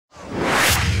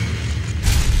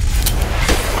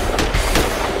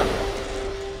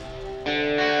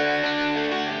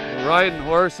Riding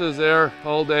horses there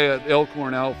all day at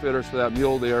Elkhorn Outfitters for that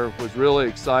mule deer was really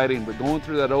exciting, but going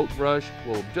through that oak brush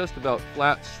will just about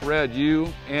flat shred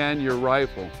you and your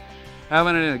rifle.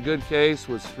 Having it in a good case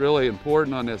was really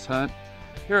important on this hunt.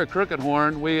 Here at Crooked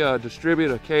Horn, we distribute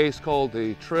a case called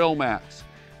the Trail Max,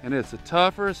 and it's the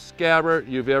toughest Scabbard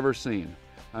you've ever seen.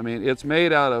 I mean, it's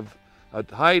made out of a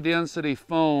high density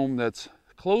foam that's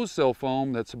closed cell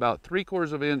foam that's about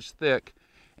 3/4 of an inch thick.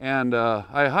 And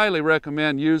I highly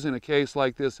recommend using a case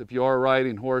like this if you are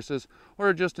riding horses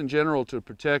or just in general to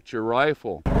protect your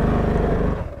rifle.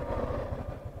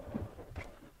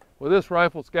 Well, this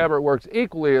rifle Scabbard works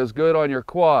equally as good on your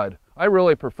quad. I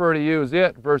really prefer to use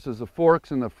it versus the forks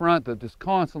in the front that just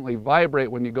constantly vibrate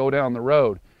when you go down the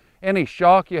road. Any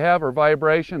shock you have or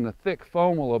vibration, the thick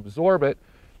foam will absorb it.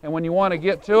 And when you want to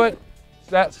get to it,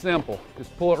 it's that simple.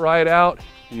 Just pull it right out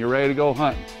and you're ready to go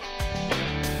hunting.